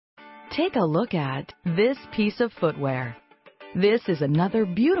Take a look at this piece of footwear. This is another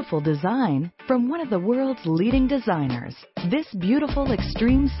beautiful design from one of the world's leading designers. This beautiful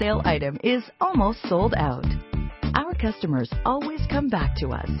extreme sale item is almost sold out. Our customers always come back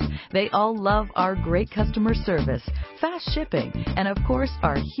to us. They all love our great customer service, fast shipping, and of course,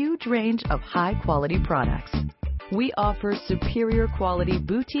 our huge range of high-quality products. We offer superior quality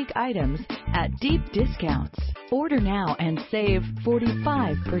boutique items at deep discounts. Order now and save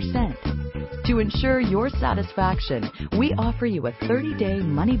 45%. To ensure your satisfaction, we offer you a 30-day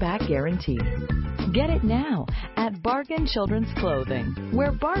money-back guarantee. Get it now at Bargain Children's Clothing,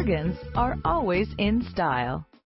 where bargains are always in style.